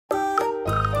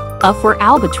A for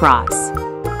albatross.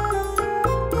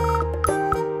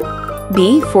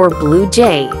 B for blue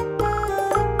jay.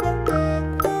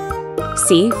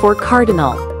 C for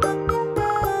cardinal.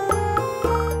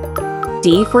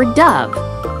 D for dove.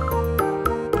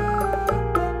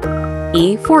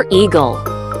 E for eagle.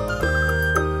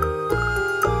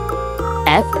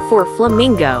 F for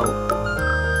flamingo.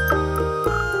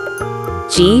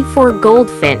 G for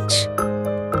goldfinch.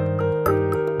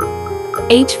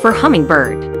 H for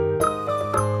hummingbird.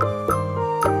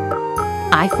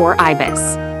 I for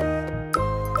ibis.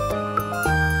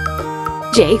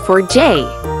 J for jay.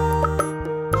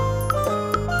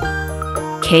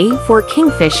 K for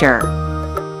kingfisher.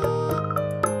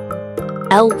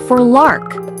 L for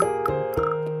lark.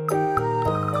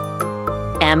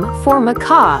 M for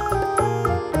macaw.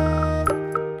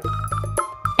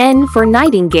 N for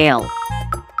nightingale.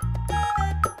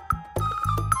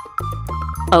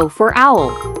 O for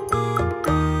owl.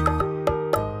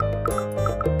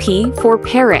 P for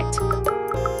parrot.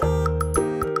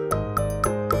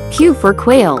 Q for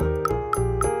quail.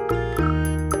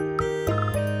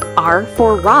 R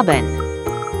for robin.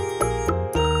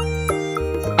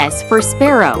 S for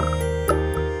sparrow.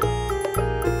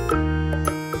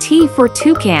 T for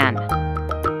toucan.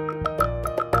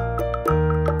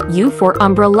 U for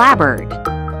umbrella bird.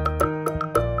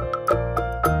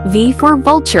 V for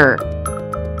vulture.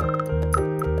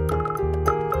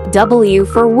 W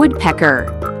for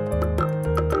woodpecker.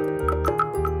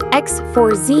 X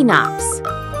for xenops.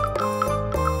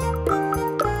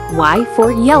 Y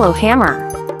for yellowhammer.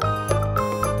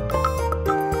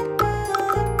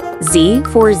 Z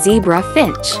for zebra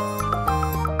finch.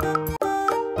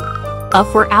 A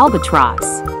for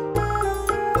albatross.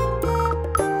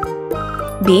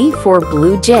 B for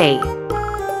blue jay.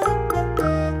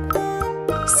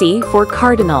 C for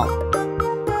cardinal.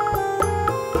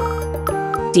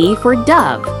 D for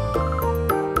dove.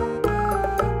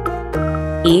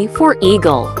 E for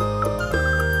eagle.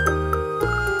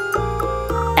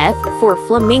 F for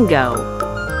flamingo.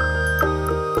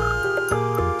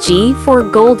 G for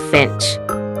goldfinch.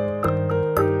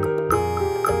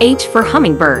 H for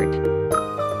hummingbird.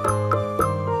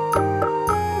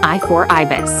 I for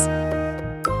ibis.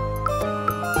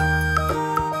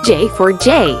 J for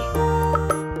jay.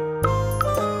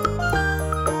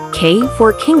 K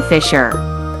for kingfisher.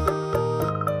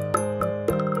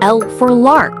 L for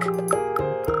lark.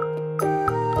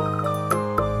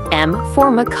 M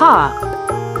for macaw.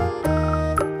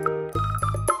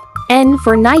 N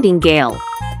for nightingale.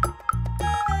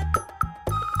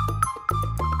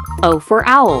 O for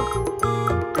owl.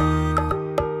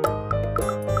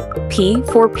 P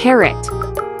for parrot.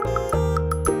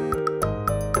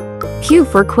 Q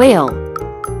for quail.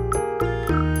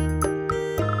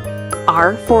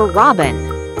 R for robin.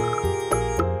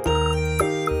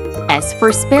 S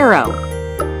for sparrow.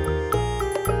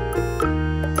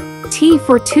 T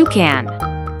for toucan.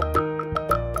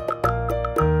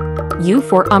 U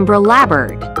for umbrella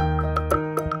bird.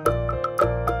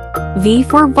 V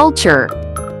for vulture.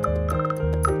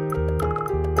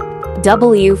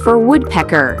 W for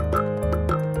woodpecker.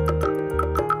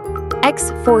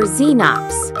 X for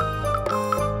xenops.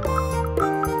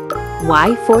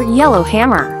 Y for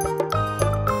yellowhammer.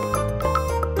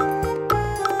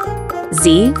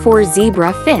 Z for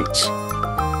zebra finch.